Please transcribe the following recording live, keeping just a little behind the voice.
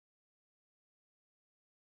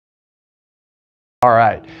All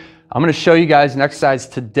right, I'm going to show you guys an exercise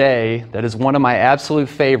today that is one of my absolute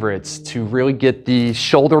favorites to really get the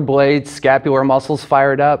shoulder blades, scapular muscles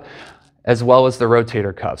fired up, as well as the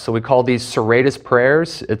rotator cuff. So we call these Serratus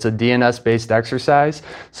prayers. It's a DNS-based exercise.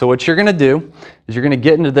 So what you're going to do is you're going to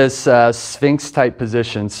get into this Sphinx type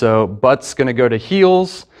position. So butt's going to go to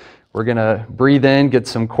heels. We're going to breathe in, get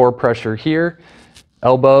some core pressure here.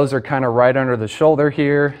 Elbows are kind of right under the shoulder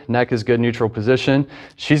here. Neck is good neutral position.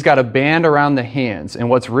 She's got a band around the hands. And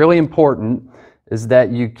what's really important is that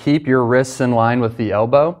you keep your wrists in line with the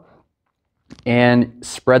elbow and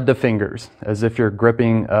spread the fingers as if you're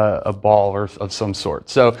gripping a ball or of some sort.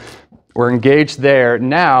 So we're engaged there.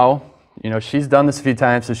 Now, you know, she's done this a few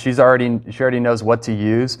times, so she already knows what to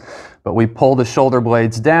use. But we pull the shoulder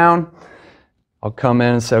blades down. I'll come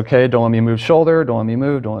in and say, okay, don't let me move shoulder, don't let me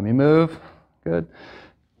move, don't let me move. Good.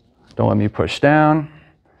 Don't let me push down.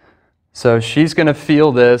 So she's going to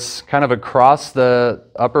feel this kind of across the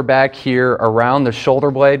upper back here, around the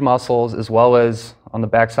shoulder blade muscles, as well as on the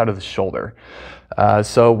back side of the shoulder.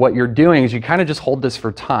 So what you're doing is you kind of just hold this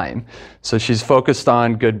for time. So she's focused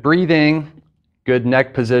on good breathing, good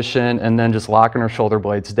neck position, and then just locking her shoulder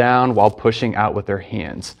blades down while pushing out with her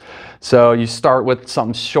hands. So you start with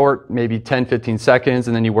something short, maybe 10-15 seconds,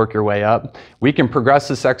 and then you work your way up. We can progress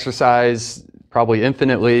this exercise probably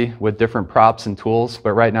infinitely with different props and tools,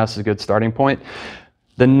 but right now this is a good starting point.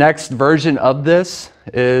 The next version of this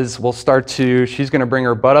is she's going to bring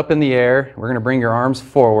her butt up in the air. We're going to bring your arms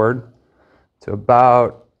forward to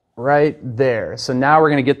about right there. So now we're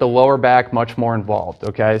going to get the lower back much more involved,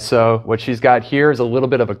 okay? So what she's got here is a little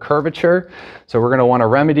bit of a curvature. So we're going to want to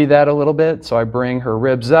remedy that a little bit. So I bring her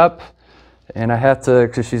ribs up, and I have to,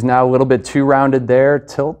 because she's now a little bit too rounded there,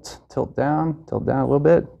 tilt down a little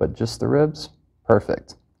bit, but just the ribs.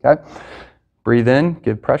 Perfect, okay? Breathe in,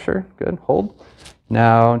 give pressure, good, hold.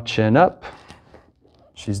 Now chin up.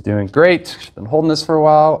 She's doing great. She's been holding this for a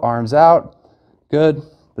while, arms out, good.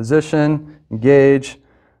 Position, engage,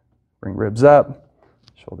 bring ribs up,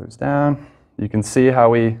 shoulders down. You can see how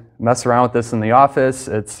we mess around with this in the office.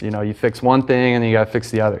 It's, you know, you fix one thing and then you gotta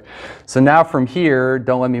fix the other. So now from here,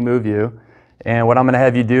 don't let me move you. And what I'm gonna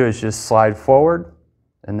have you do is just slide forward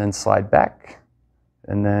and then slide back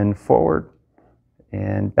and then forward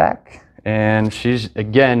and back. And she's,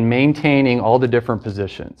 again, maintaining all the different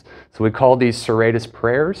positions. So we call these Serratus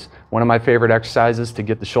prayers. One of my favorite exercises to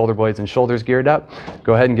get the shoulder blades and shoulders geared up.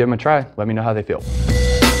 Go ahead and give them a try. Let me know how they feel.